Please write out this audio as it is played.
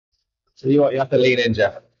So you have to lean in,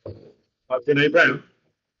 Geoff. Brown.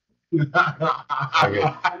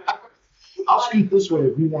 I'll scoot this way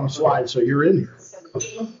if you want to slide, so you're in here.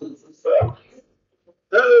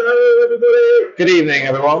 Hello, everybody. Good evening,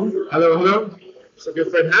 everyone. Hello. It's a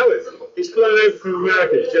good friend Howard. He's flown over from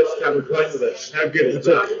America just to have a pint with us. How good is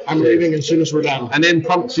that? I'm leaving as soon as we're done. An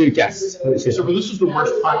impromptu guest. So this is the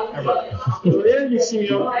worst pint ever. Yeah, you see,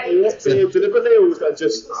 deliberately, or was that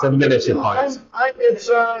just... It's a miniature pint.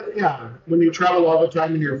 When you travel all the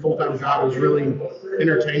time and your full-time job is really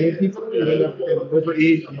entertaining people, you end up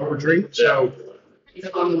overeat and overdrink. So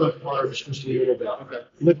on the carbs just a little bit. Okay.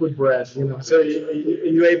 Liquid bread, you know. So are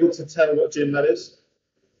you able to tell what gin that is?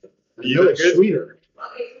 It's sweeter.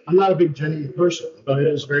 I'm not a big gin person, but it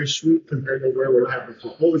is very sweet compared to where we have it.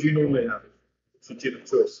 What would you normally have for gin of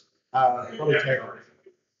choice? Probably Taylor.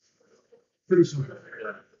 Pretty simple.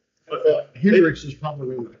 Yeah. I thought Hendrix is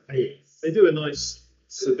probably my favorite. they do a nice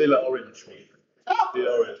Sevilla orange. The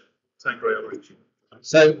orange. Tanqueray orange.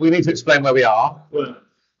 So we need to explain where we are. Well,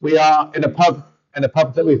 We are in a pub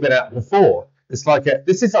that we've been at before. It's like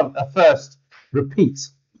this is a first repeat,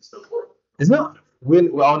 isn't it?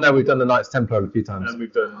 We've done the Knights Templar a few times. and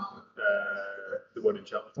we've done the one in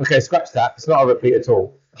Cheltenham. Okay, scratch that. It's not a repeat at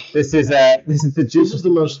all. This is the This is the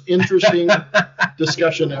most interesting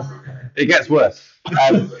discussion ever. It gets worse.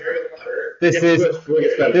 This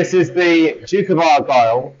is the Duke of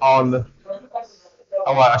Argyll on.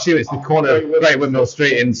 Oh, well, I assume it's the corner of Great Windmill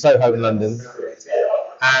Street in Soho, London.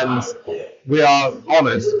 And we are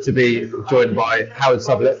honoured to be joined by Howard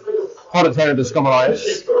Sublett, product owner of the Scrum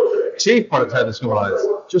Alliance, chief product owner of the Scrum Alliance.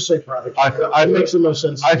 Just say product. It makes the most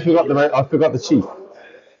sense. I forgot the chief.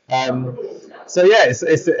 So yeah,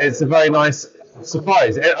 it's a very nice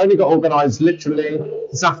surprise. It only got organised literally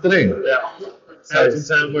this afternoon. Yeah. So Howard's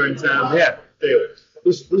in town, we're in town. yeah. Deal.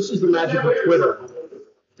 This is the magic of Twitter.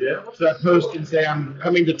 Yeah. So I post and say I'm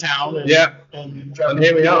coming to town, and Yeah. and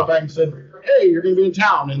here we are. back and said, "Hey, you're going to be in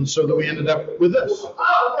town," and so that we ended up with this.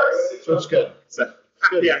 So it's good. It's a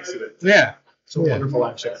happy accident. Yeah. It's a wonderful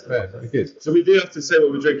accident. Yeah, very good. So we do have to say what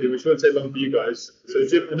we're drinking, which won't take long for you guys. So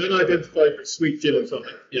gin, an unidentified sweet gin or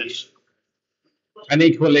something. Yes. And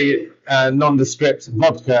equally nondescript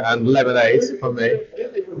vodka and lemonade from me. Yeah,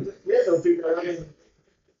 they'll do their own.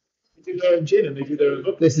 They do their own gin and they do their own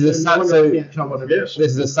vodka. This is a Can't tell what it is.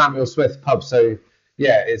 This is a Samuel Smith pub, so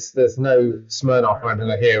yeah, there's no Smirnoff or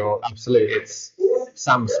anything here or Absolute. It's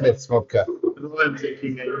Sam Smith's vodka. And I'm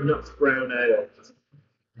drinking a nut brown ale.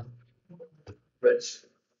 Which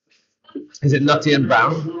Is it nutty and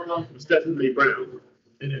brown? it's definitely brown.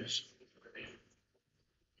 It is.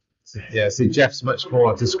 Yeah. See, Jeff's much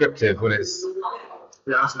more descriptive when it's.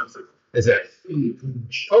 Yeah, that's nothing. Is it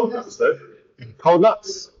Cold nuts though. cold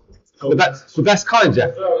nuts? The best kind,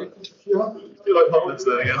 Jeff. I do like hot nuts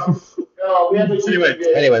though again. Anyway,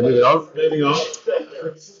 Anyway, moving on. moving on.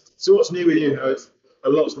 So what's new with you, Howard? A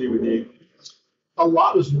lot's new with you. A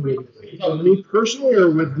lot is new. With me personally,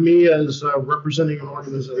 or with me as representing an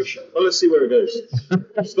organization? Well, let's see where it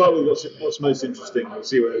goes. Start with what's most interesting. We'll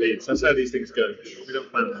see where it leads. That's how these things go. We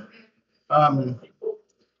don't plan them.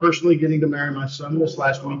 Personally, getting to marry my son this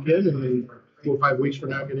last weekend, and then 4 or 5 weeks from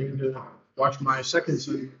now, getting to watch my second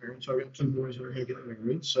son get married. So I've got 2 boys that are going to get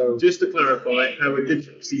married. So Just to clarify, Howard did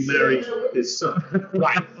actually marry his son.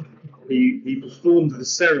 He performed the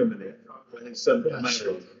ceremony when his son got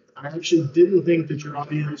married. I actually didn't think that your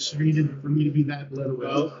audience needed for me to be that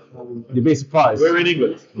literal. You'd be surprised. We're in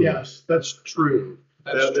England. Yes, that's true.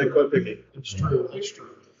 They're quite picky. That's true. That's true.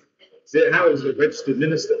 Howard is a registered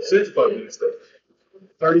minister, certified minister.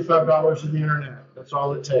 $35 on the internet. That's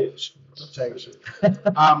all it takes.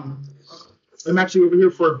 I'm actually over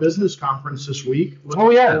here for a business conference this week.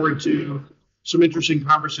 Looking forward to some interesting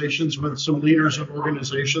conversations with some leaders of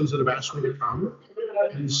organizations that have asked me to come.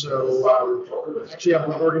 And so actually I have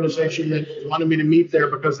an organization that wanted me to meet there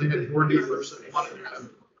because they had board members that wanted to have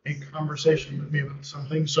a conversation with me about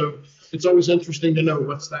something. So it's always interesting to know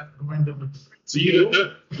what's that going to be. So you don't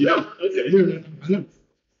know? You don't? Okay. I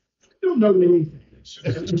don't know many things.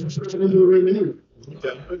 It's just into the room anyway.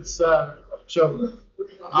 Okay. It's so.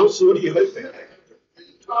 What are you hoping?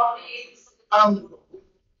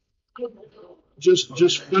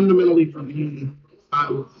 Just fundamentally for me,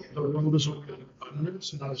 the world is all about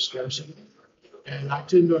abundance, not of scarcity. And I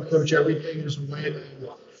tend to approach everything as a way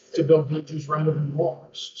to build bridges rather than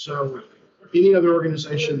walls. So any other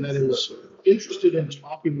organization that is interested in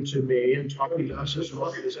talking to me and talking to us as an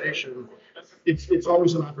organization, it's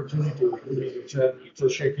always an opportunity for me to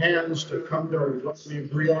shake hands, to come to what we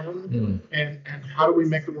agree on, and how do we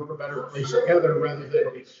make the world a better place together rather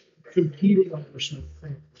than competing over small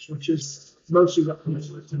things, which is mostly what we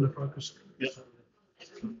tend to focus on. Yeah.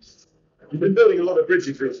 You've been building a lot of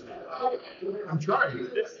bridges recently. I'm trying.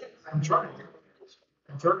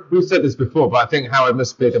 We've said this before, but I think Howard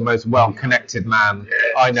must be the most well-connected man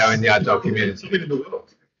I know in the Agile community. Something in the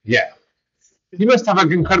world. Yeah. You must have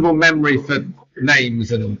an incredible memory for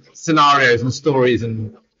names and scenarios and stories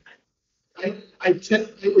and.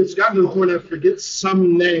 It's gotten to the point I forget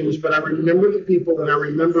some names, but I remember the people and I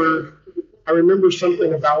remember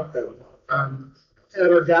something about them. At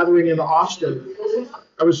our gathering in Austin,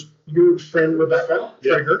 your friend Rebecca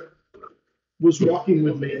Traeger was walking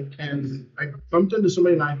with me, and I bumped into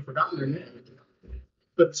somebody and I had forgotten their name.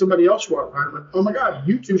 But somebody else walked by and went, "Oh my God,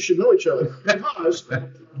 you two should know each other because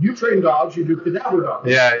you train dogs, you do cadaver dogs."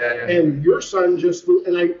 Yeah. And your son just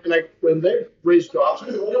and I when they raised dogs,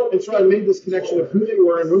 and so I made this connection of who they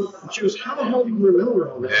were and she was, "How the hell do you remember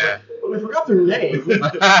all that?" Yeah. Well, I forgot their name,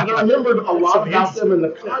 but I remembered a lot about them in the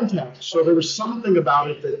context. So there was something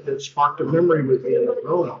about it that sparked a memory with me in the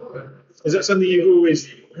moment. Is that something you've always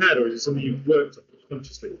had, or is it something you've worked on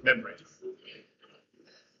consciously? Memory.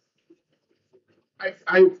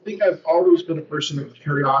 I think I've always been a person of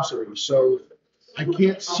curiosity, so I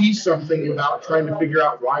can't see something without trying to figure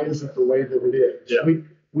out why is it the way that it is. Yeah.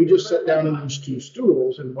 We just sat down in these two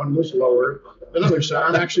stools, and one was lower, another side.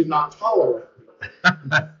 I'm actually not taller.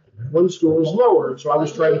 One stool is lower, so I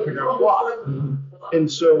was trying to figure out why. And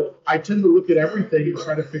so I tend to look at everything and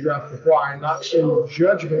try to figure out the why, not in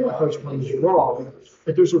judgment because one's wrong,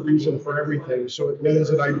 but there's a reason for everything. So it means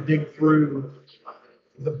that I dig through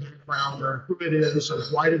the background or who it is and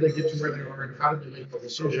why did they get to where they are and how did they make the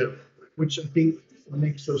decision, which I think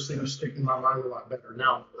makes those things stick in my mind a lot better.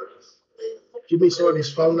 Now, give me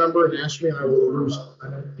somebody's phone number and ask me and I will lose. I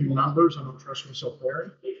don't do numbers. I don't trust myself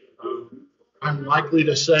there. I'm likely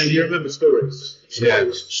to say you remember stories.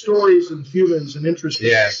 Stories and humans and interests.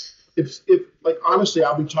 Yeah. If like honestly,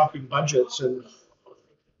 I'll be talking budgets and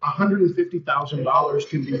 $150,000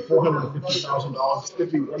 can be $450,000,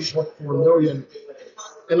 could be 1.4 million,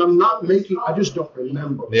 and I just don't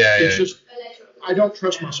remember. It's just I don't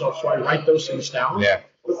trust myself, so I write those things down. Yeah.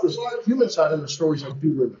 But the human side of the stories I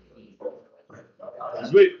do remember.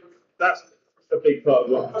 That's a big part of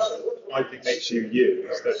what I think makes you you,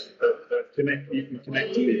 is that you can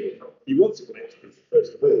connect to people. You want to connect to people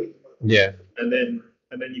first of all. Yeah. And then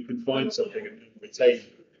you can find something and retain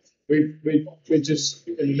it. We're just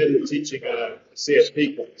in the middle of teaching a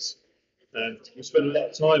CSP course, and we spend a lot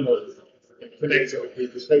of time on connecting with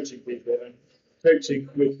people, and coaching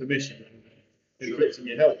with permission and encrypting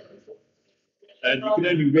your help. And you can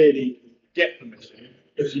only really get permission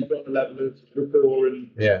if you've got a level of rapport and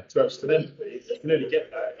trust and empathy. You can only get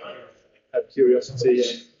that if you have curiosity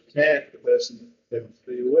and care for the person that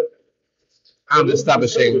you're with. And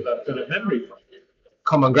establishing with that kind of memory.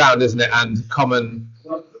 Common ground, isn't it? And common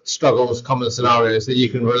struggles, common scenarios that you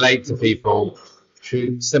can relate to people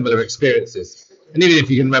through similar experiences. And even if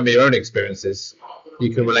you can remember your own experiences,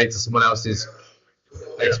 you can relate to someone else's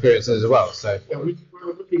experiences as well. So we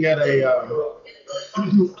were looking at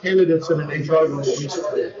candidates in an HR role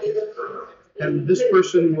recently, and this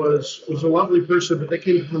person was a lovely person, but they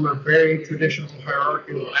came from a very traditional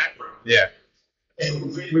hierarchical background. Yeah.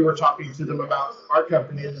 And we were talking to them about our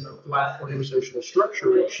company and the flat organizational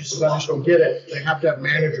structure. She says, "I just don't get it. They have to have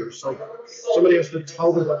managers. So somebody has to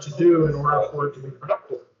tell them what to do in order for it to be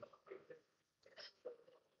productive."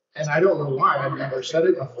 And I don't know why. I've never said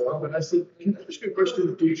it before, but I said, "Can I ask you a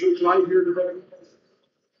question? Do you drive here today?"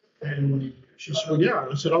 And she said, "Well, yeah."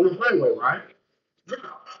 I said, "On the highway, right?" "Yeah."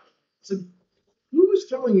 I said, "Who was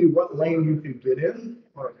telling you what lane you can get in?"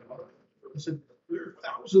 I said, "There are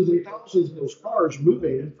thousands and thousands of those cars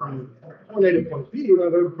moving from point A to point B. Now,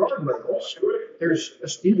 there are guardrails. There's a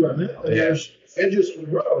speed limit, and there's edges to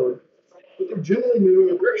the road. But they're generally moving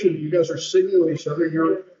in a direction. You guys are signaling each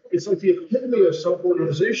other. It's like the epitome of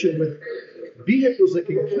self-organization with vehicles that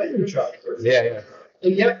can kill each other." Yeah.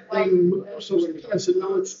 And yet, I said, "No,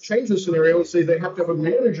 let's change the scenario and say they have to have a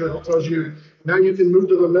manager that tells you, now you can move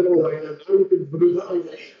to the middle lane, and now you can move that lane.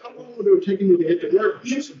 How long would it have taken you to get to work?"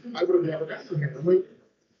 She said, "I would have never gotten here." I'm like,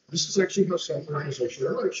 this is actually how self-organization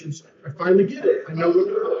works. I finally get it. I know what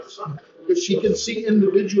it is. Because she can see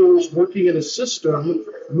individuals working in a system,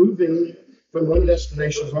 moving from one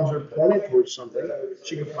destination as long as they're pointed towards something.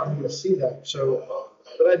 She can finally see that. So,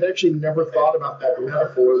 but I'd actually never thought about that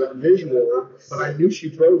metaphor, that visual, but I knew she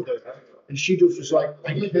drove there. And she just was like,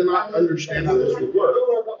 "I cannot understand how this would work."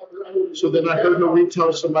 So then I heard her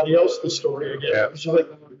retell somebody else the story again. Yeah. She's like,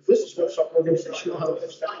 this is what some organizations have.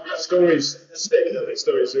 Stories stick, don't they?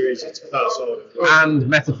 Stories are easy to pass on. And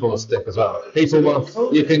metaphors stick as well. People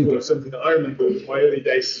will, you can. Something that I remember in my early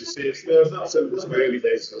days as a CST, not so much my early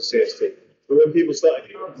days as a CST, but when people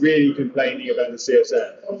started really complaining about the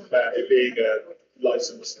CSM, about it being a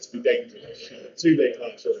license to be dangerous, 2-day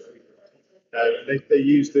class or they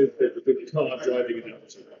used the car driving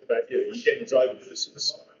analogy about you getting driving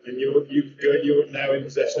license and you're now in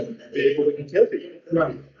possession of a vehicle that can kill people.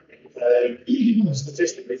 Right.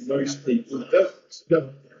 Statistically, most people don't. No.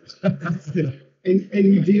 And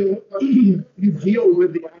you deal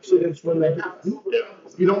with the accidents when they happen. Yeah.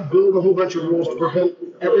 You don't build a whole bunch of rules to prevent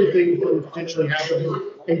everything from potentially happening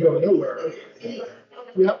and go nowhere.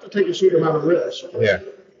 You have to take a certain amount of risk. Yeah.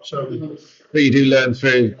 So, But you do learn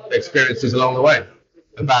through experiences along the way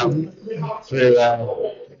about through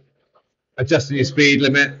adjusting your speed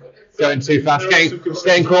limit, going too fast,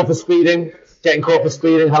 getting caught for speeding.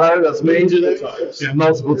 Hello, that's me. Yeah.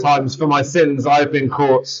 Multiple times for my sins, I've been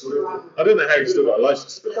caught. I don't know how you still got a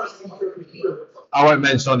license. I won't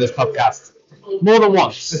mention on this podcast. More than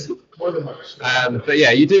once. But yeah,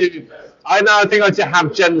 you do. I think I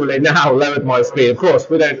have generally now lowered my speed. Of course,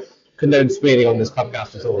 we don't condone speeding on this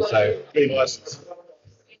podcast at all. So Clean license.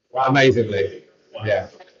 amazingly, yeah.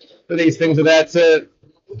 But these things are there to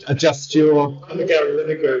adjust your I'm the Gary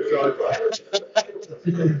Lineker driver.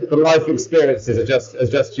 the life experiences,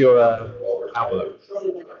 adjust your outlook.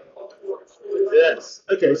 Yes.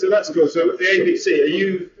 Okay, so that's cool. So the ABC, are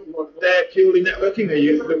you there purely networking? Are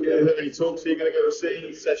you looking at any talks? Are you going to go to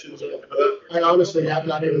see sessions or anything like that? I honestly have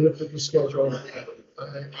not even looked at the schedule.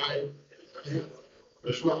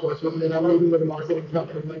 It's not worth it. And I'm meeting with a marketing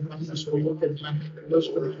company later on this week, and I'm in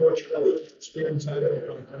Lisbon, Portugal, experience at a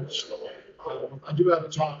conference. I do have a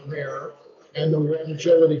talk there, and the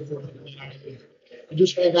agility for it. I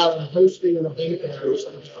just found out I'm hosting an event there.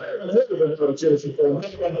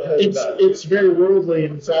 It's very worldly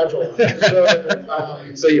and it's agile.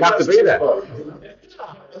 So you have to be there.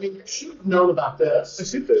 I mean, you should have known about this. I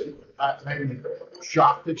should do. I'm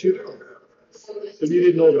shocked that you don't. If you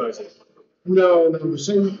didn't organise it. No, the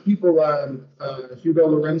same people Hugo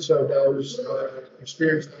Lorenzo does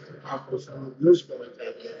experienced at the conference in Lisbon.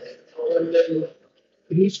 And then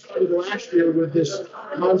he started last year with this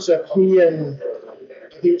concept. He and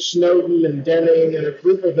I think Snowden and Denning and a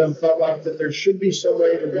group of them felt like that there should be some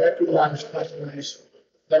way to recognize companies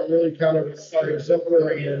that really kind of are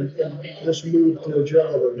exemplary in this move to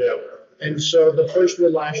agility. Yeah. And so the first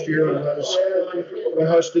one last year was, we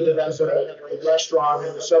hosted it as a restaurant,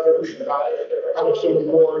 and several people got some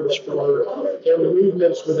awards for their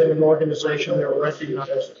movements within an organization that were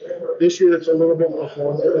recognized. This year it's a little bit more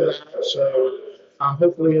formal than that, so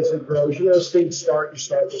hopefully as it grows, as things start, you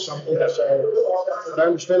start with something. So, but I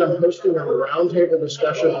understand I'm hosting a roundtable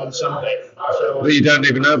discussion on Sunday. So That you don't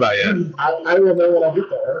even know about yet. I will know when I get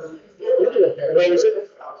there. Where is it?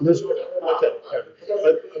 Lisbon. Okay.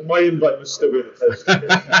 My invite was still in the post.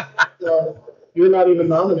 Well, you're not even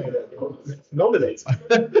nominated. Nominate?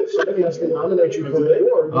 Somebody has to nominate you for the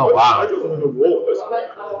award. Oh, wow. I don't want an award.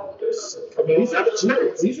 I mean,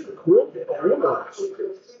 These are cool awards.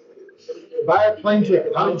 Buy a plane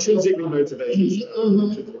ticket. I'm intrinsically motivated.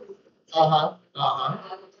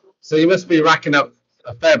 So you must be racking up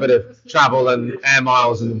a fair bit of travel and air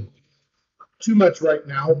miles and. Too much right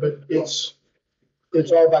now, but it's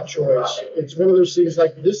all about choice. It's one of those things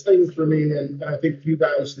like this thing for me, and I think you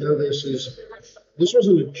guys know this, is this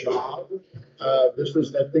wasn't a job. This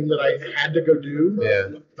was that thing that I had to go do.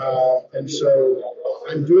 Yeah. And so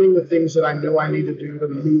I'm doing the things that I know I need to do to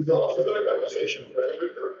move into the organization.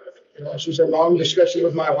 This was a long discussion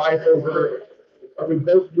with my wife over, are we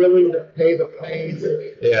both willing to pay the pain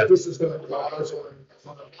Yeah. this is going to cause on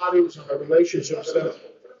our bodies and our relationships?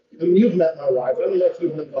 And you've met my wife. I don't know if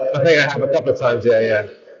you've met my wife. I think I have a couple of times, yeah.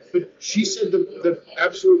 But she said the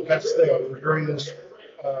absolute best thing during this,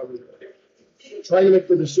 trying to make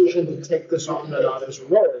the decision to take this on and not as a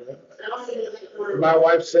role. My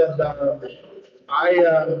wife said,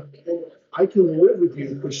 I can live with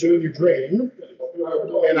you pursuing your dream,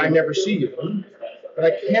 and I never see you. But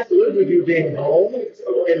I can't live with you being home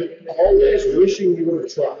and always wishing you would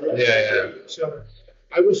have tried. Yeah. So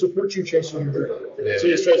I will support you chasing your dream. Yeah. So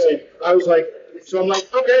you're stressing. I was like, so I'm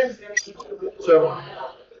like, okay. So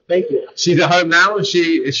thank you. She's at home now? Is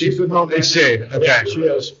she at home? Is she? Okay. Yeah, she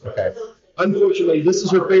is. Okay. Unfortunately, this is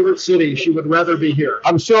her favorite city. She would rather be here.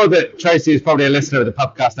 I'm sure that Tracy is probably a listener of the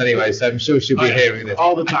podcast anyway, so I'm sure she'll be hearing this.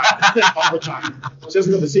 All the time. All the time. She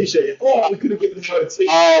hasn't got the t-shirt yet. Oh, we could have given her a t-shirt.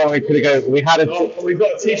 Oh, we could have gone. We had a. Oh, we've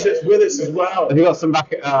got t-shirts with us as well. Have you got some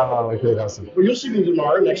back? Oh, we could have got some. Well, you'll see me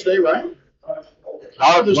tomorrow, next day, right?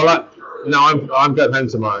 I'm going home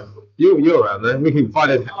tomorrow. You're around there. We can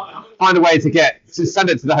find a way to send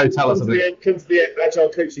it to the hotel or something. Come to the Agile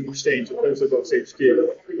coaching exchange at Pubcast HQ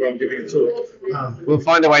where I'm giving a talk. We'll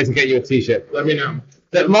find a way to get you a t-shirt. Let me know.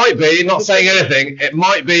 That might be, not saying anything, it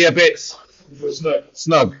might be a bit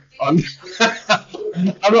snug. I'm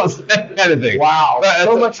not saying anything. Wow. But,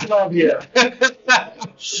 so much love here.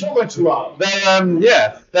 So much love.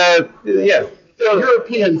 They're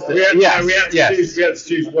European thing. We had to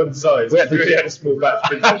choose one size. We had a small batch.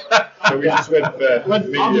 So we just went for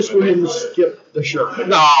I'll just go ahead and skip the shirt.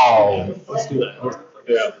 No. Let's do that.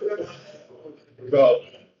 Yeah. Well,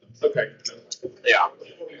 okay. Yeah.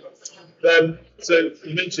 So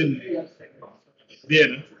you mentioned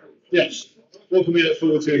Vienna. Yes. What can we look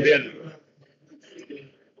forward to in Vienna?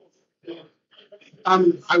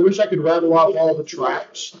 I wish I could rattle off all the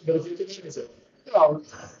tracks, but if you can,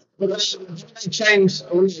 but they changed.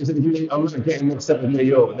 I'm not getting mixed up with New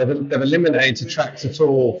York. They've eliminated tracks at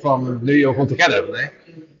all from New York altogether, haven't they?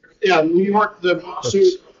 Yeah, New York.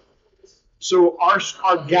 So our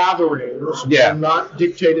gatherings are not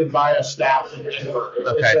dictated by a staff.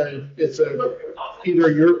 Okay. It's either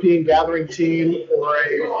a European gathering team or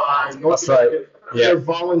a North American. They're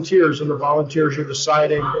volunteers, and the volunteers are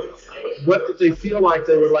deciding what they feel like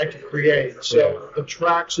they would like to create. So the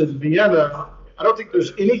tracks in Vienna, I don't think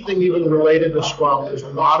there's anything even related to Scrum. There's a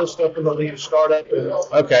lot of stuff in the lean startup and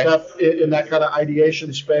stuff in that kind of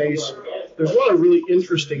ideation space. There's a lot of really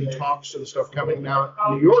interesting talks and stuff coming now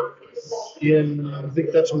in New York. I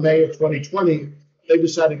think that's May of 2020. They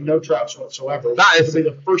decided no tracks whatsoever. That is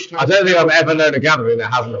the first time. I don't think I've ever known a gathering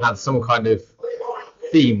that hasn't had some kind of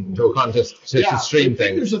theme or kind of just stream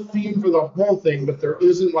thing. There's a theme for the whole thing, but there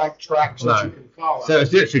isn't like tracks that you can follow. So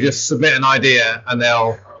it's literally just submit an idea and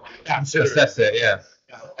they'll assess it. Yeah.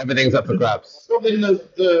 Everything's up for grabs. Well, then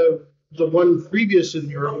the one previous in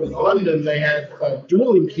Europe in London, they had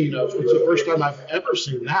dueling keynotes, which is the first time I've ever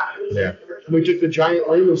seen that. Yeah. We took the giant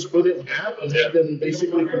ring and split it in half and had them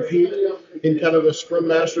basically compete in kind of a Scrum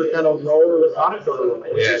Master kind of role or auditor,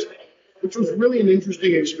 which was really an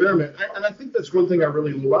interesting experiment. And I think that's one thing I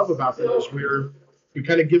really love about that is we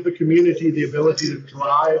kind of give the community the ability to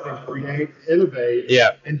drive and create, innovate,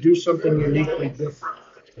 and do something uniquely different.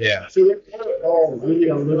 Yeah. So they're all really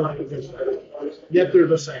a little bit different, yet they're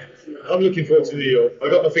the same. I'm looking forward to New York. I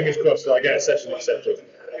got my fingers crossed that I get a session accepted.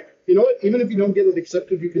 You know what? Even if you don't get it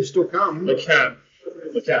accepted, you can still come. I can.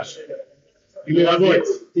 You can have it.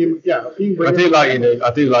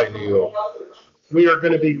 I do like New York. We are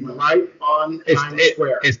going to be right on Times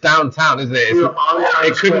Square. It's downtown, isn't it? We're on Times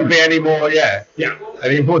it couldn't be any more,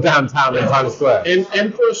 any more downtown than Times Square.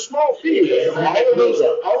 And for a small fee,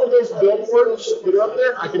 all of those billboards that are up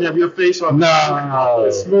there, I can have your face on. No.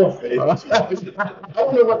 A small fee. I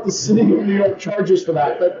don't know what the city of New York charges for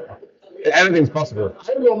that, but anything's possible.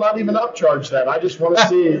 I will not even upcharge that. I just want to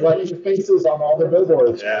see what your face is on all the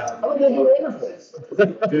billboards. Yeah. I don't know your interface.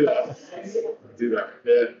 Do that.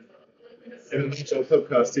 Yeah. In an actual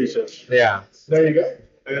Pubcast t-shirt. Yeah. There you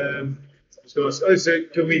go. So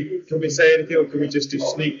can we say anything, or can we just do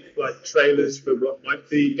sneak trailers for what might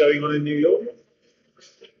be going on in New York?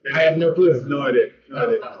 I have no clue. No idea.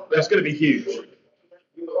 That's going to be huge.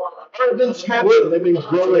 Events happen. They've been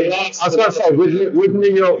growing. I was going to say, with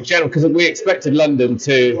New York general, because we expected London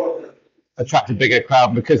to attract a bigger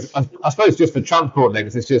crowd, because I suppose just for transport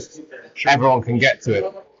links, it's just everyone can get to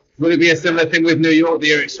it. Would it be a similar thing with New York that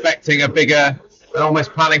you're expecting and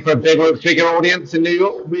almost planning for a bigger audience in New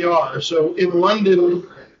York? We are. So in London,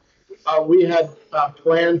 we had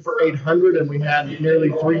planned for 800 and we had nearly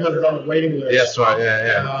 300 on the waiting list. Yes, right.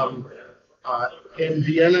 Yeah. In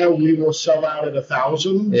Vienna, we will sell out at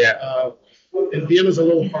 1,000. Yeah. And Vienna's a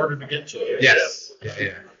little harder to get to. Yes.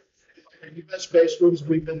 Yeah. US-based rooms,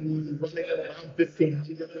 we've been running at around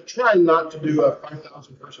 1,500. We're trying not to do a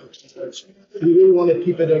 5,000 person conference. We really want to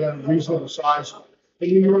keep it at a reasonable size. In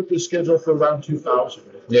New York, is scheduled for around 2,000.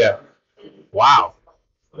 Yeah. Wow.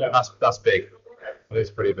 Yeah. That's big. That is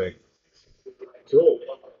pretty big. Cool.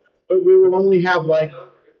 But we will only have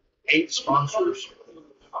 8 sponsors.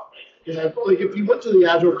 If you went to the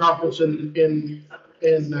Agile conference in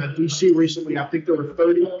DC recently, I think there were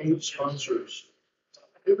 38 sponsors.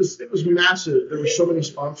 It was massive. There were so many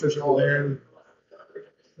sponsors all there.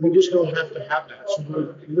 We just don't have to have that. So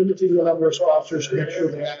we're limiting the number of sponsors to make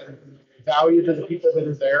sure they add value to the people that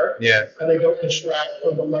are there. Yeah. And they don't distract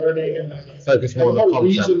from the learning and focus more on the content.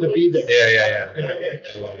 Reason to be there.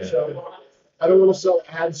 Yeah. So I don't want to sell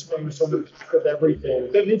ad space on the back of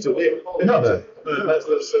everything. They need to live. No. That's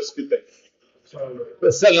a good thing. So,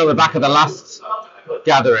 but certainly on the back of the last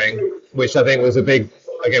gathering, which I think was a big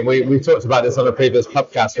again, we talked about this on a previous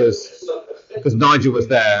Pubcast, was because Nigel was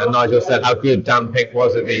there, and Nigel said how good Dan Pink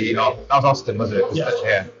was at the. That was Austin, wasn't it?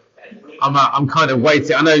 Yeah. I'm kind of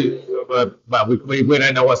waiting. I know. Well, we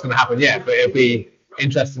don't know what's going to happen yet, but it'll be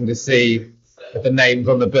interesting to see if the names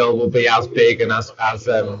on the bill will be as big and as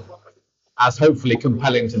hopefully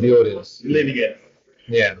compelling to the audience. Living it.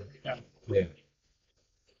 Yeah.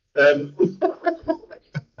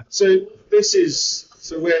 So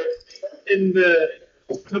we're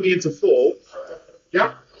coming into fall.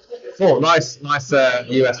 Yeah. Oh, nice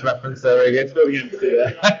US reference there, very good. Going into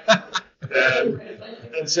there.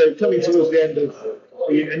 And so coming towards the end of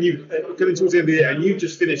the year, and you've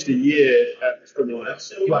just finished a year at Scrum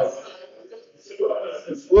Alliance. Right.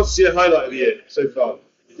 What's your highlight of the year so far?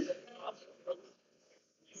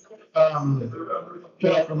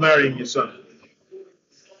 Apart from marrying your son.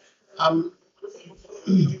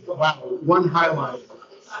 Wow, one highlight.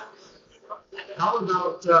 How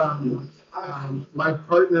about my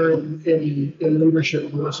partner in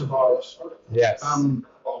leadership, Melissa Bars? Yes.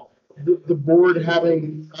 The board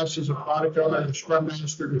having us as a product owner and Scrum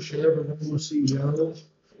Master to share the role of CEO.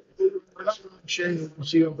 We're not really sharing the role of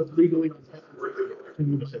CEO, but legally on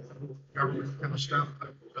government kind of stuff.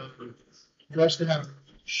 For us to have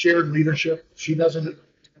shared leadership, she's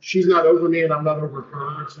not over me and I'm not over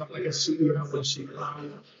her. It's not like a CEO and a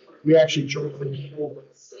CEO. We actually jointly hold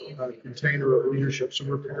a container of leadership, so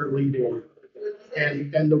we're pair leading.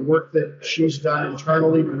 And the work that she's done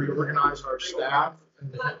internally to reorganize our staff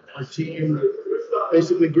and our team,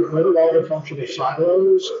 basically get rid of all the functional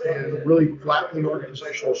silos and really flatten the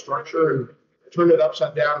organizational structure and turn it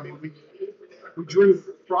upside down. I mean, we drew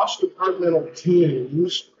cross-departmental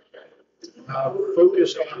teams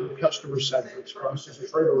focused on customer segments for us as a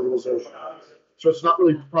trade organization. So it's not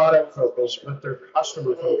really product focused, but they're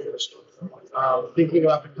customer focused. Thinking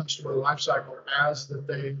about the customer lifecycle as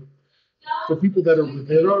that for people that are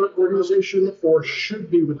within our organization or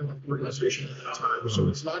should be within our organization at the time. So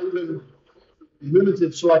it's not even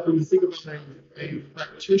limited. So like when you think about a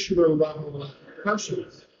practitioner level person,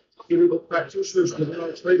 either the practitioners within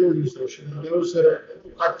our trade organization and those that are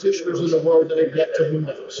practitioners in the world that have yet to move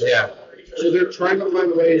us. Yeah. So they're trying to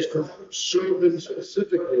find ways to serve them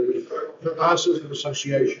specifically for us as an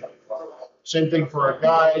association. Same thing for our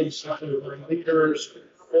guides, same thing for our leaders,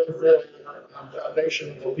 for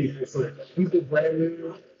foundational people, for people brand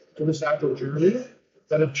new to this Agile journey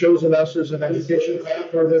that have chosen us as an education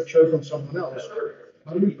path or they've chosen someone else.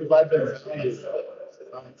 How do we provide them value?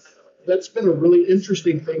 That's been a really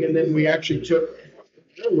interesting thing. And then we actually took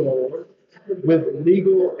their role with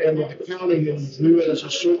legal and with accounting and drew it as a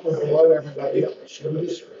circle below everybody else. So we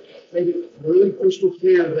just made it really crystal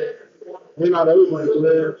clear that we're not over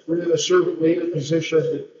it. We're in a servant leader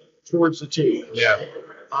position towards the team. Yeah.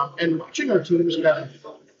 And watching our teams kind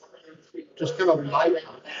of light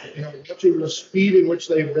out, watching the speed in which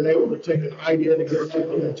they've been able to take an idea to get an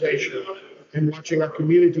implementation, and watching our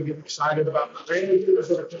community get excited about the brand new things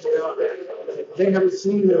that are coming out there. They haven't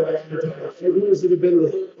seen it in a long time. Ideas that have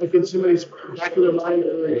been like in somebody's back of their mind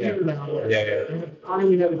for a year now. Yeah. And have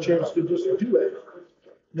finally had a chance to just do it.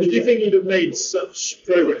 Do you think you'd have made such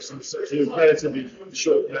progress in such a relatively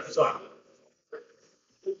short amount of time?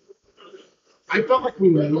 I felt like we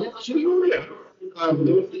made it.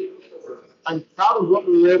 I'm proud of what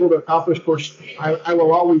we were able to accomplish. Of course, I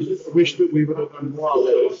will always wish that we would have done more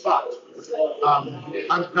already, but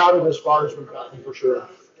I'm proud of as far as we've gotten for sure.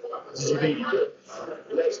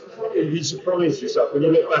 You surprised yourself when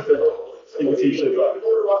you look back at your team so far.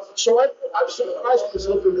 So I've surprised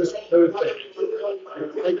myself in this third thing.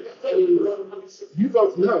 You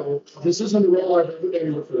both know this isn't a role I've ever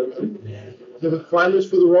done before. The requirements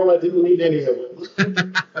for the role, I didn't need any of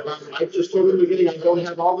them. I just told him in the beginning, I don't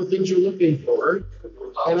have all the things you're looking for.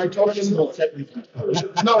 And I told him,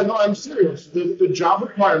 no, I'm serious. The job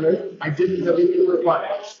requirement, I didn't have any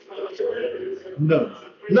requirements. No.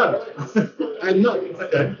 I'm none.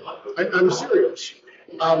 Okay. I'm serious.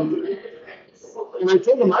 And I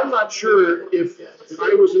told him, I'm not sure if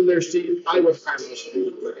I was in their seat, I would hire this.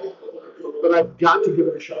 But I've got to give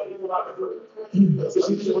it a shot. This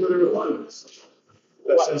is one of their requirements.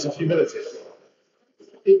 That sense of humility.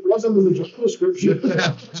 It wasn't in the job description. But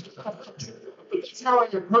that's how I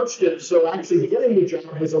approached it. So actually getting the job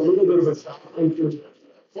was a little bit of a shock into,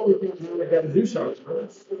 holy cow, now I've got to do something.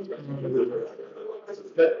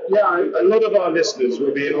 But yeah, a lot of our listeners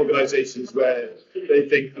will be in organisations where they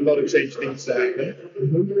think a lot of change needs to happen.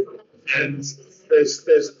 Mm-hmm. And there's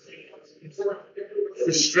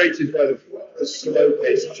frustrated by the slow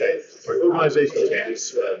pace of change. Organisational change is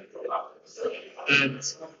slow. And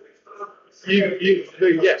you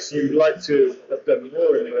like to I've done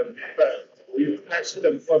more in them, but we've actually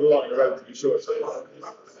done quite a lot in a row to be sure. So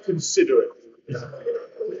consider it. And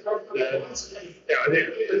yeah, I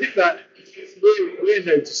think that we're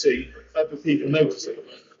noticing other people noticing.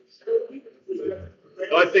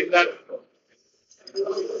 I think that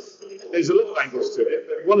there's a lot of angles to it,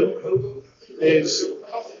 but one of them is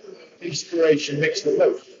inspiration mixed with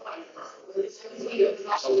hope.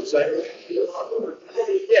 I would say.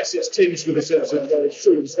 Yes, it's tinged with a sense of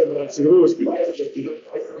sure Scrum Alliance have always been but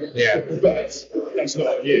that's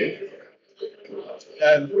not new.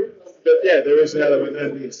 But yeah, there is an element,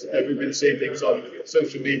 and we've been seeing things on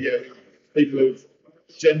social media, people who've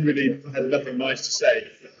generally had nothing nice to say.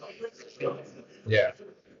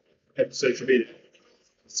 At social media,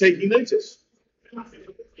 taking notice. And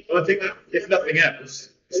I think that, if nothing else,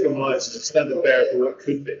 Scrum Alliance is a standard bearer for what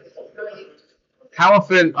could be. How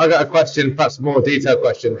often, I got a question, perhaps a more detailed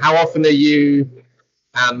question. How often are you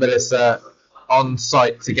and Melissa on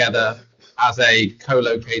site together as a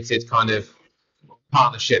co-located kind of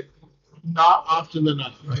partnership? Not often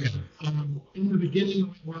enough. In the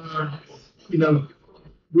beginning,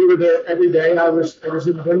 we were there every day. I was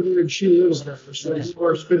in Denver and she lives there. So we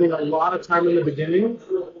were spending a lot of time in the beginning.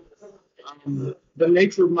 The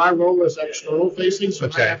nature of my role is external facing, so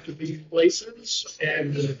I have to be places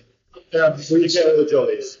and we get all the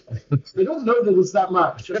jollies. I don't know that it's that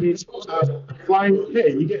much. I mean, flying,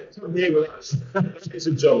 hey, you get to come here with us. It's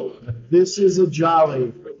a jolly. This is a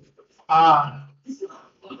jolly.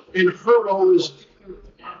 And her role is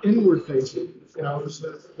inward facing. Is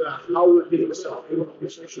how we're getting stuff in the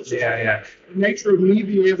organization. The nature of me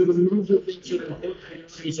being able to move the things in the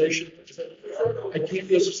organization, I can't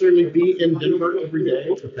necessarily be in Denver every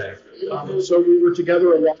day. So we were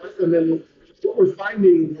together a lot, and then what we're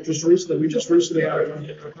finding we just recently had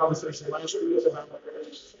a conversation last week about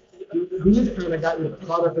we've kind of gotten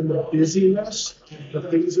caught up in the busyness, the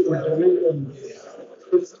things that we're doing, and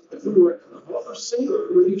we were seeing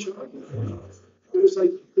with each other. It was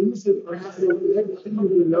like things that are happening. I didn't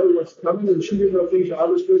even know what's coming, and she didn't know things I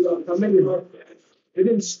was doing were coming. And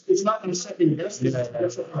it's not in second guessing. It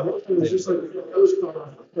was just like I was caught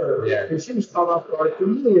off guard. And she was caught off guard for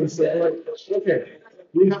me and said, like, okay,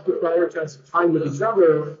 we have to prioritize time with each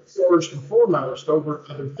other first and foremost over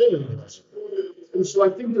other things. And so I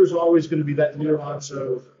think there's always going to be that nuance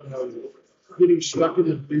of getting stuck in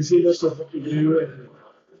the busyness of what we do. And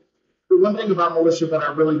the one thing about Melissa that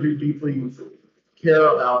I really do deeply care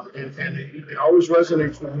about, and it always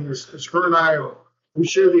resonates with me, is her and I, we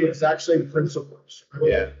share the exact same principles.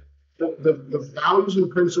 The values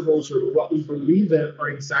and principles of what we believe in are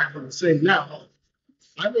exactly the same. Now,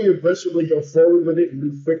 I may aggressively go forward with it and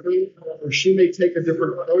move quickly, or she may take a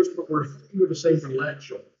different approach, but we're with the same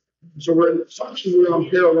direction. So we're on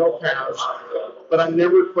parallel paths, but I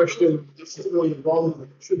never question this is really wrong.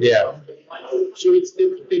 So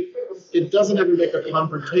it doesn't ever make a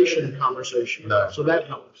confrontation conversation. No. So that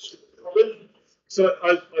helps. So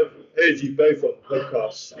I've heard you both on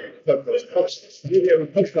podcasts. You have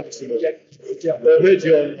a podcast. I heard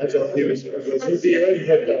you on Agile Humans. You do your own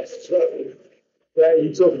podcast as well. Where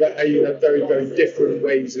you talk about how you have very, very different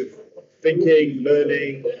ways of thinking,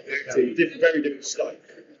 learning, acting, very different styles.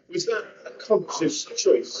 Was that a conscious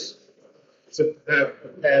choice to have a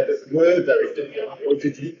pair that were very different, or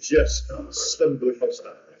did you just stumble across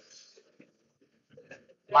that?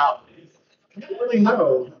 Wow. I don't really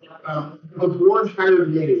know. The board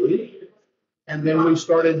hired me, and then we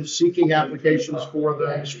started seeking applications for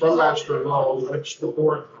the Scrum Master role, which the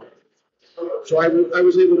board hired. So I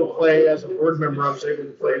was able to play, as a board member, I was able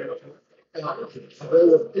to play a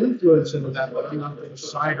role of influence into that, but not the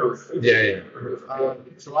decider.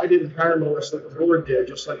 So I didn't hire Melissa, the board did,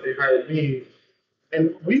 just like they hired me.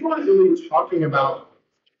 And we weren't really talking about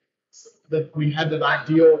that we had an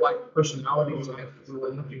ideal personality that we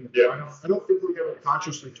were looking for. I don't think we ever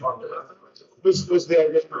consciously talked about that. Was the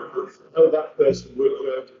idea of that person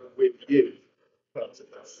work with you?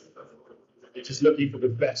 You're just looking for the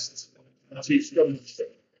best chief Scrum Master.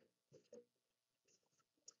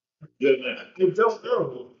 I don't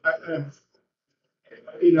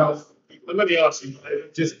know. And let me ask you,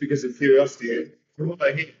 just because of curiosity, from what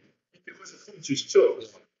I hear, if it was a conscious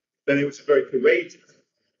choice, then it was a very courageous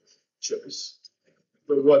choice,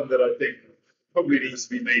 but one that I think probably needs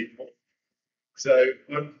to be made more. So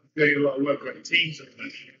I'm doing a lot of work on teams at the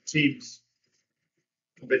moment. Teams,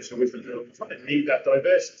 conventional wisdom, they need that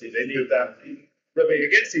diversity. They need that rubbing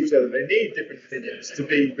against each other. They need different opinions to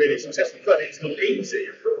be really successful, but it's not easy.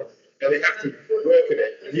 And they have to work at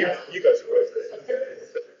it. And you guys are working at it.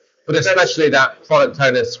 But especially that product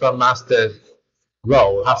owner, Scrum Master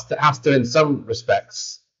role has to, in some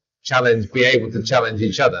respects, be able to challenge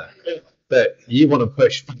each other. But you want to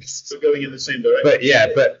push fast. So going in the same direction.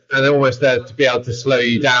 And almost there to be able to slow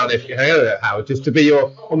you down if you hang on, Howard, just to be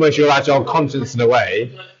almost your agile conscience in a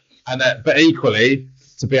way, but equally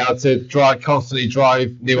to be able to constantly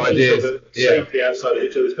drive new ideas. Safety outside of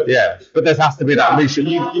each other's company. Yeah, but there has to be that mission.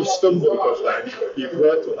 You've stumbled across that. You've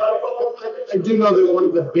worked on that. I do know that one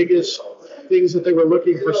of the biggest things that they were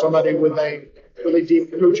looking for somebody with a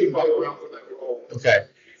deep coaching background for that role. Okay.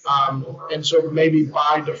 And so maybe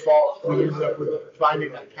by default we ended up with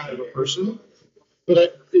finding that kind of a person.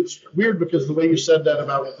 But it's weird because the way you said that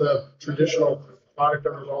about the traditional product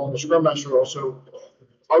owner role and the Scrum Master role, so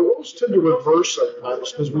our roles tend to reverse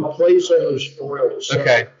sometimes because we play some of those roles. So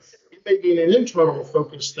okay. It may be an internal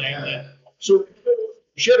focused thing. So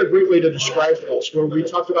she had a great way to describe this where we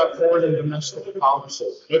talked about foreign and domestic policy.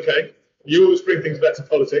 Okay. You always bring things back to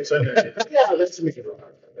politics, don't you? Yeah, that's me.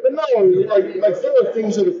 But no, like there are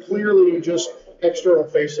things that are clearly just external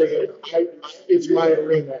facing. It's my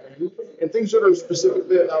arena, and things that are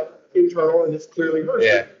specifically about internal, and it's clearly hers.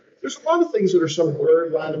 Yeah. There's a lot of things that are some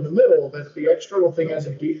blurred line in the middle that the external thing has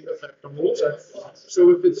a deep effect on the inside.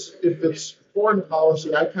 So if it's foreign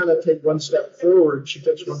policy, I kind of take one step forward, she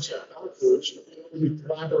takes one step backwards. We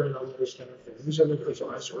collaborate on those kind of things, and if it's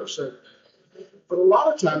vice versa. But a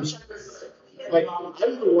lot of times, like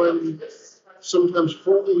I'm the one sometimes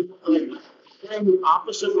fully playing the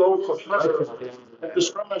opposite role for her, the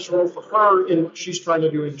Scrum Master role for her in what she's trying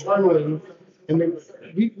to do internally, and then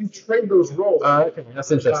we trade those roles. Okay,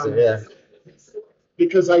 that's interesting. Yeah.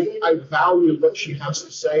 Because I value what she has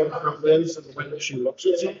to say and her lens and the way that she looks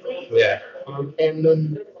at something. Yeah. And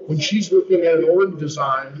then when she's looking at an org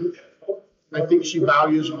design, I think she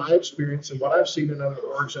values my experience and what I've seen in other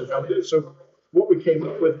orgs and how it is. So what we came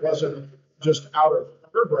up with wasn't just out of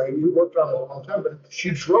her brain. We worked on it a long time, but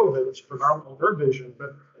she drove it. It's phenomenal, her vision.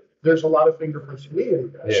 But there's a lot of fingerprints of me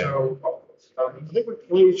in there. Yeah. So I think we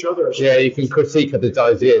play each other. Yeah, you can critique other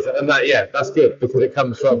ideas, and that's good because it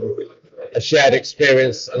comes from a shared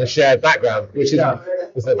experience and a shared background, which isn't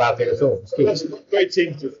a bad thing at all. It's good. That's a great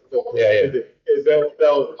team to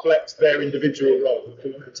They'll flex their individual role for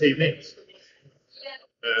what the team needs.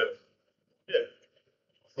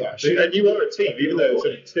 Yeah, and you are a team, even though it's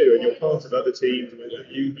only two, and you're part of other teams.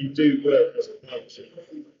 You do work as a partnership.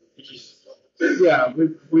 Yeah,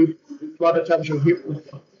 we a lot of times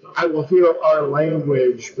I will hear our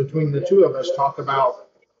language between the two of us talk about.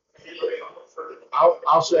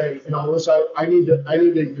 I'll say, Melissa, I need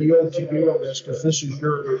to yield to you on this because this is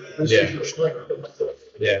your strength.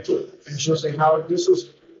 Yeah. And she'll say, Howard,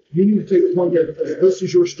 you need to take point here because this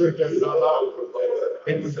is your strength and not mine.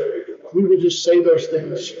 And we would just say those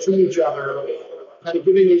things to each other, kind of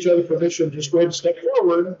giving each other permission, just go ahead and step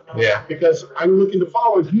forward. Yeah. Because I'm looking to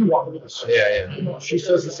follow you on this. Yeah. She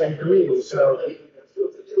says the same to me. So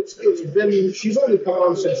it's been, she's only come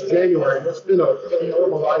on since January. It's been a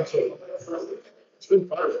normal ride so it's been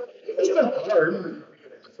fun. It's been hard.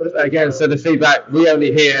 But again, so the feedback, we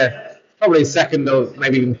only hear probably second or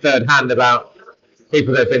maybe even third hand about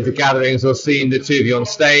people that have been to gatherings or seen the two of you on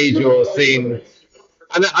stage or seen.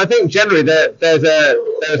 And I think generally there's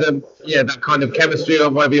that kind of chemistry or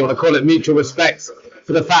whatever you want to call it, mutual respect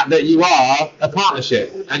for the fact that you are a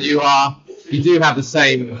partnership and you do have the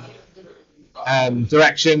same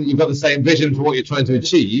direction, you've got the same vision for what you're trying to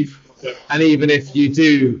achieve, and even if you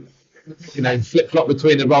do, flip-flop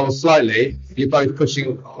between the roles slightly, you're both pushing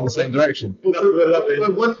in the same direction.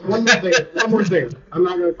 One more thing. I'm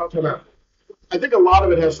not going to talk about. I think a lot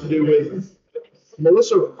of it has to do with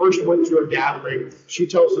Melissa first went to a gathering. She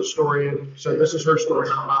tells the story, and so this is her story,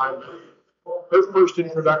 not mine. Her first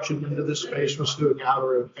introduction into this space was through a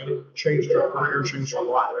gathering, and it changed her career, changed her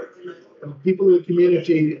life. And people in the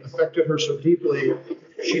community affected her so deeply,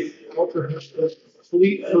 she altered her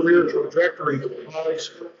complete career trajectory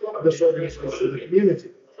because of this organization in the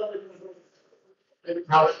community. And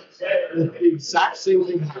how the exact same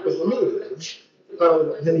thing happened to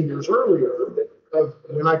me many years earlier, of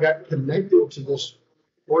when I got connected to this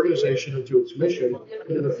organization and to its mission and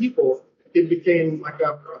to the people, it became like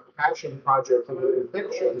a passion project of an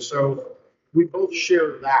addiction. So we both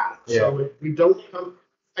share that. Yeah. So if we don't come,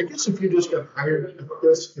 I guess if you just got hired at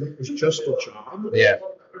this and it was just a job,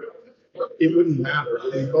 it wouldn't matter.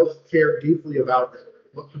 We both care deeply about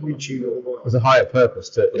what can we achieve overall. There's a higher purpose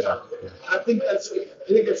to it. Yeah. I think that's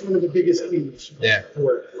one of the biggest keys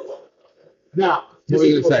for it. Now, what were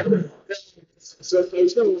you going to say? So I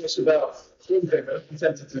was going to ask about one thing, but I'm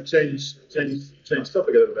tempted to change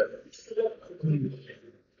topic a little bit.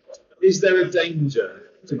 Is there a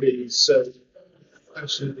danger to being so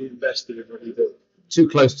passionately invested in what you do? too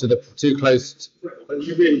close to the too close. But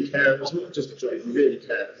you really care. It's not just a job. You really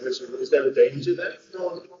care. Is there a danger there?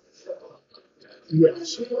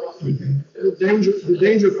 Yes. The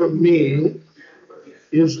danger for me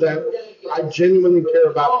is that I genuinely care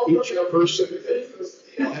about each person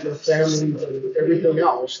and their families and everything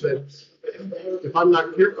else. That if I'm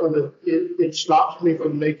not careful, that it stops me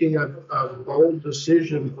from making a bold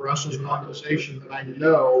decision for us as an organization that I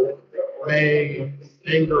know may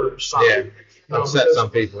anger some. Yeah, upset some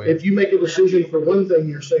people. Yeah. If you make a decision for one thing,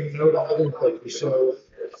 you're saying no to other things. So,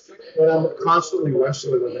 but I'm constantly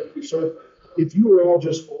wrestling with it. So, if you were all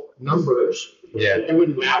just numbers, it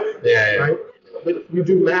wouldn't matter. Yeah. Right? But you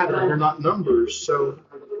do matter. You're not numbers. So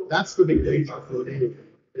that's the big danger for me,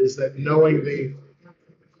 is that knowing the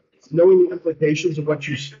implications of what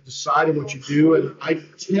you decide and what you do. And I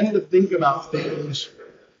tend to think about things,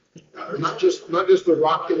 not just the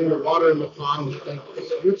rock getting the water in the pond, but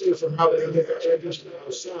like rituals of how they make changes to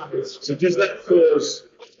the sides. So does that cause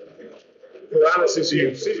paralysis in your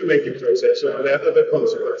decision-making process, or are there other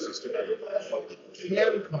consequences to that? It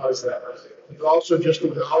can cause that. But also just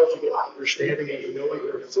acknowledging and understanding and knowing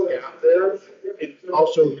there's a gap there, it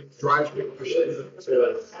also drives me to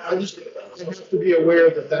I have to be aware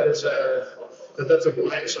that that's a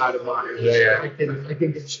blind side of mine. Yeah. I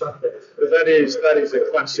can get stuck there. But that is a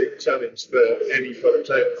classic challenge for any product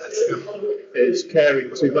owner, is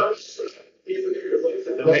caring too much.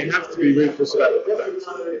 And they have to be ruthless about it.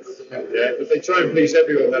 Yeah, if they try and please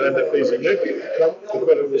everyone, they'll end up pleasing nobody. The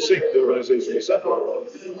product will sink, the organisation will suffer.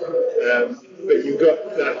 But you've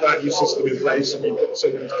got that value system in place, and you've got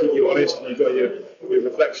someone to keep you honest, and you've got your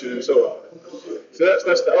reflection and so on. So that's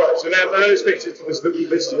the alright. So now let's fix it to this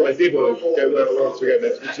list of what I did want to go where I want to go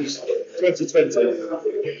next, which is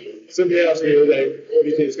 2020. Somebody asked me the other day, what do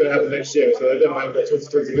you think is going to happen next year? So I don't know, I've got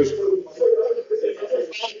 2020 vision.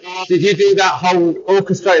 Did you do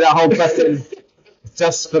orchestrate that whole question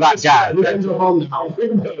just for that guy? There's no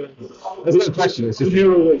question. It's just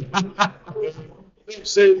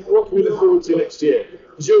So what can we look forward to next year?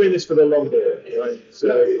 Because you're in this for the long haul, right?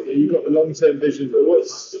 So you've got the long-term vision, but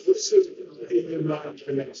what's sort of in your mind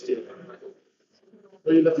for next year?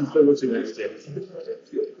 What are you looking forward to next year?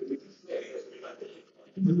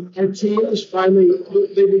 Our team is finally,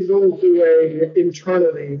 they've been going through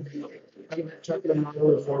internally, talking about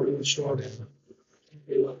reform in the short end.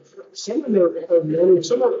 Some of them are learning,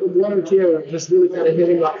 some of them, one or two are just really kind of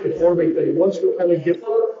hitting that performing thing. Once we kind of get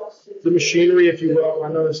the machinery, if you will, I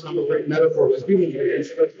know it's not a great metaphor for human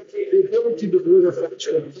beings, but the ability to deliver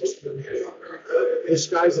function, the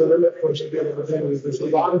sky's the limit for us to be able to do. There's a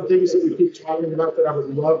lot of things that we keep talking about that I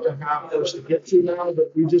would love to have for us to get to now,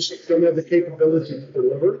 but we just don't have the capability to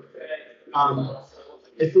deliver. I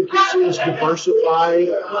think you'll see us diversify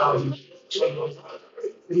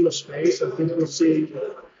in the space. I think we'll see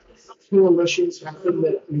coalitions happen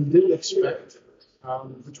that we didn't expect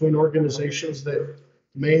between organizations that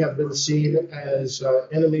may have been seen as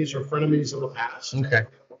enemies or frenemies in the past. okay.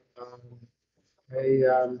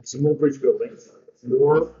 Some more bridge building.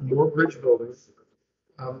 More bridge building.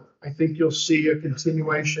 I think you'll see a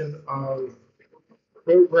continuation of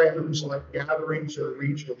programs like gatherings or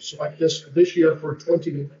regionals. So like this year for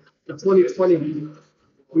 2020,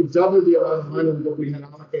 we doubled the amount of money that we had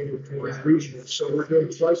allocated towards regionals. So we're doing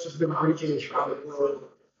twice as many regionals around the world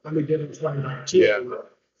than we did in 2019. Yeah.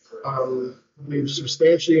 We've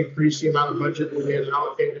substantially increased the amount of budget that we had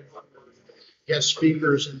allocated for guest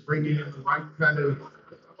speakers and bringing in the right kind of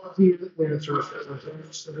key influencers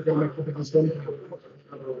that are going to make the biggest impact.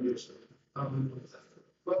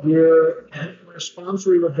 We're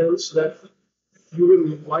sponsoring events that you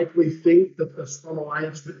wouldn't likely think that the Scrum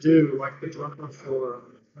Alliance would do, like the Drucker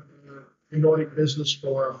Forum, the Nordic Business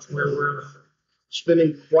Forums, where we're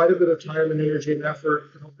spending quite a bit of time and energy and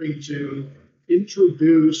effort helping to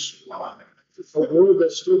introduce a world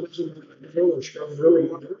that still doesn't know what Scrum really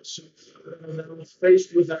is. And they're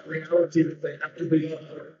faced with that reality that they have to be.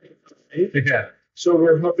 Yeah. So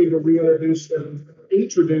we're helping to reintroduce and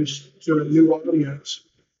introduce to a new audience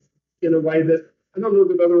in a way that I don't know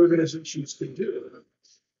that other organizations can do. I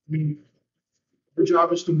mean, our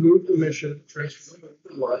job is to move the mission, transform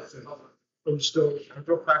life, and instill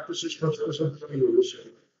agile practices, principles, and values.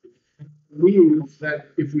 We believe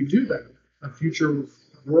that if we do that, a future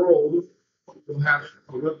world will have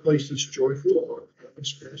a workplace that's joyful,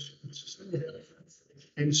 expressive, and sustainable.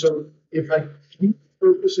 And so if I keep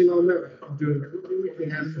focusing on that, I'm doing everything we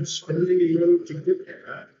can and spending a minute to get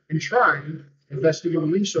there and trying, investing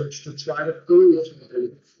in research to try to prove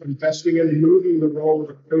something, investing in moving the role of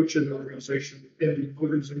a coach in the organization to an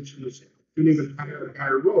even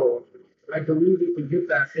higher role. I believe we can get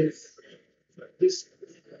that. this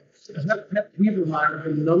we've admired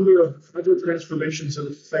the number of agile transformations that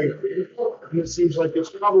have failed, and it seems like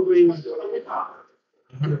it's probably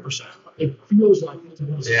 100%. It feels like it's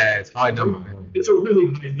it's a high number. It's a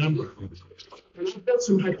really high number. And I've got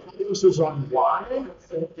some hypotheses on why,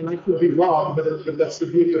 and I could be wrong, but that's the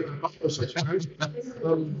beauty of hypothesis, right?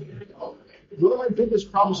 One of my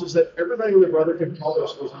biggest problems is that everybody and their brother can call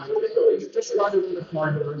this just right in the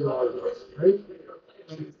corner, right?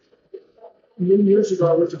 Many years ago,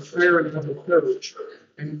 I went to fair and had a coach,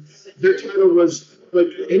 and their title was like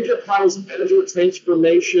Enterprise Agile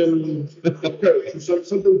Transformation Coach, or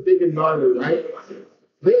something big and gnarly, right?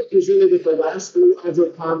 They had presented at the last 3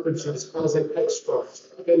 Agile conferences as an expert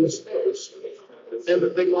in the space, and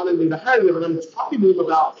they wanted me to hire them, and I'm talking to them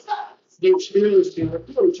about the experience being a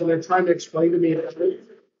coach, and they're trying to explain to me everything.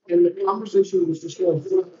 And the conversation was just going, I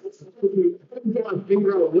couldn't get my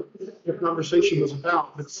finger on what the conversation was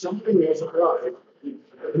about, but something wasn't right.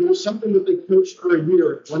 And it was something that they coached for a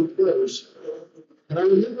year at one place. And I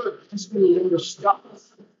remember asking them to stop.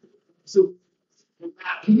 So,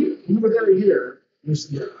 you were there a year.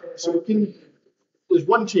 So there's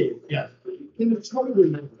one team. Yeah. Can you tell me their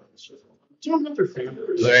names? Tell me about their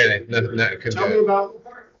families. Really? No, tell me about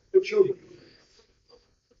the children.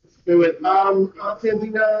 They went, and the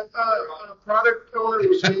product owner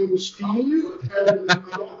was named Steve, and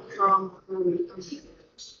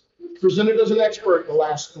presented as an expert the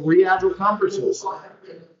last 3 Agile conferences.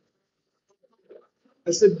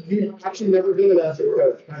 I said, you've actually never been an Agile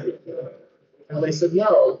coach. And they said,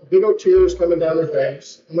 no. Big old tears coming down their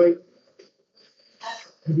face. I'm like,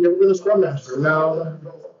 have you ever been a Scrum Master? No.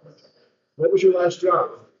 What was your last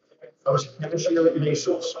job? I was a cashier at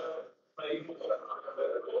Macy's.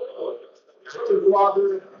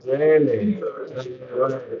 Really?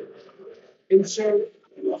 And so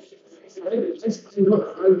I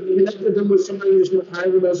connected them with somebody who's going to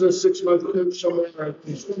hire them as a 6-month coach somewhere.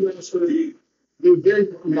 They're very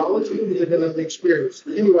knowledgeable, but they didn't have the experience.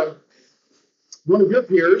 Anyway, one of your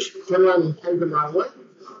peers turned around and hired them right away.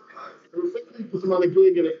 They were quickly put them on a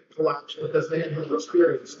gig and it collapsed because they had no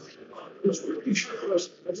experience. It's really sure for us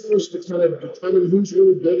to kind of determine who's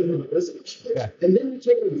really good in the business. Yeah. And then you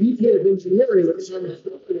take a VP of engineering that's on a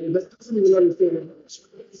company that doesn't even understand it.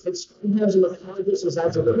 It has an apprentice as a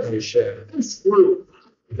coach. They're screwed.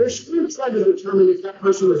 They're screwed trying to determine if that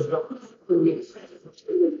person is good.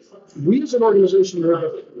 We as an organization were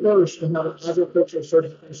the first to have an Agile coaching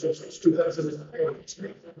certification since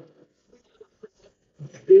 2008.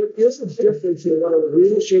 There is a difference in what a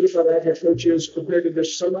real certified Agile coach is compared to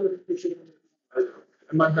just some other coaching. And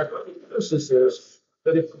my hypothesis is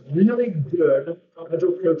that if really good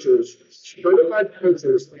Agile coaches, certified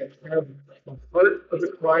coaches, that have the heart of the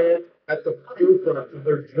client at the forefront of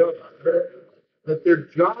their job, that their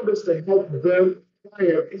job is to help them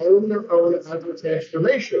own their own Agile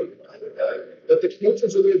transformation, that the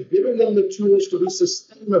coaches are there giving them the tools to be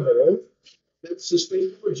sustainable, that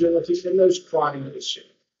sustainable agility in those clients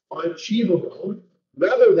are achievable,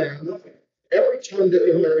 rather than every time that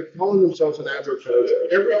they marry calling themselves an Agile coach,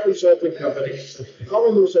 every consulting company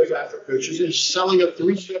calling themselves Agile coaches and selling a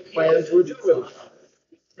 3-step plan to agility.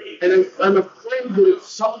 And I'm afraid that if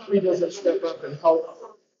somebody doesn't step up and help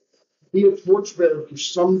be a torchbearer for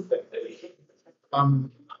something,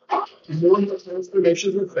 more of the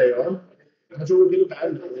transformations will fail, Agile will get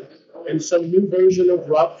abandoned, and some new version of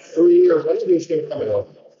RUP 3 or whatever is going to come out.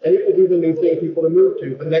 And it will be the new thing people to move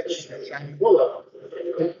to, the next shiny bullet.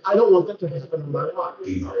 And I don't want that to happen in my life.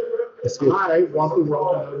 I want the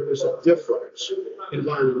world to know that there's a difference. And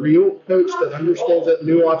when a real coach that understands that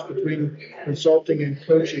nuance between consulting and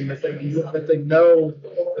coaching, that they know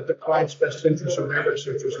that the client's best interest or their best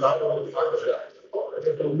interest is not only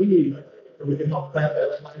they believe that we can help plant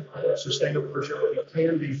that sustainable agility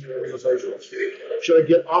can be for organizations. Should I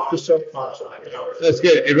get off the soapbox? That's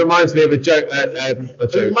good. It reminds me of a joke.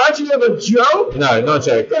 It reminds you of a joke? No, not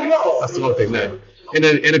a joke. That's the one thing. No.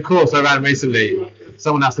 In a course I ran recently,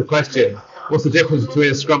 someone asked the question, "What's the difference between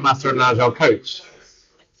a Scrum Master and an Agile coach?"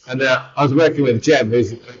 And I was working with Geoff,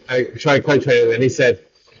 who's a co-trainer, and he said,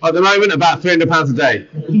 "At the moment, about £300 a day."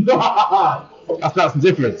 That's the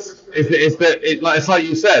difference. It's like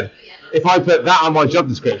you said. If I put that on my job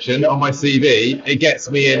description, on my CV, it gets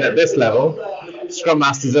me in at this level. Scrum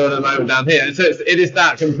Masters are at the moment down here. And so it is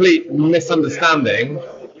that complete misunderstanding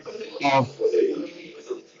of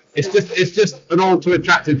it's just an all too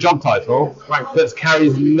attractive job title, right, that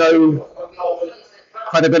carries no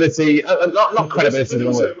credibility. Not credibility.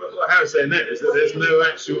 What Howard's saying there is that there's no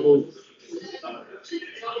actual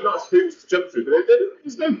not hoops to jump through, but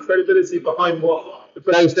there's no credibility behind what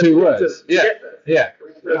those two words. Yeah.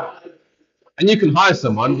 And you can hire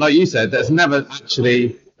someone, like you said, that's never actually.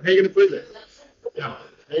 How are you going to prove it? Yeah. How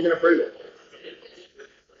are you going to prove it?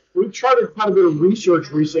 We've tried quite a bit of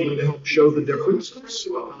research recently to help show the differences.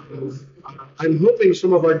 I'm hoping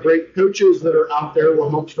some of our great coaches that are out there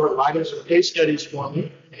will help start writing some case studies for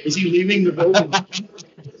me. Is he leaving the building? I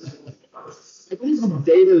believe the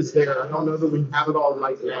data is there. I don't know that we have it all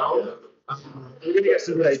right now. We're going to get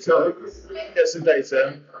some data.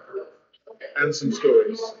 And some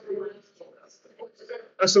stories.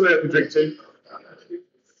 That's something I can drink to.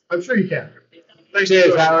 I'm sure you can. Thanks.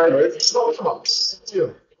 Cheers, Howard. Come on.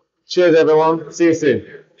 Cheers, everyone. See you soon.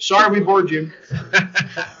 Sorry we bored you.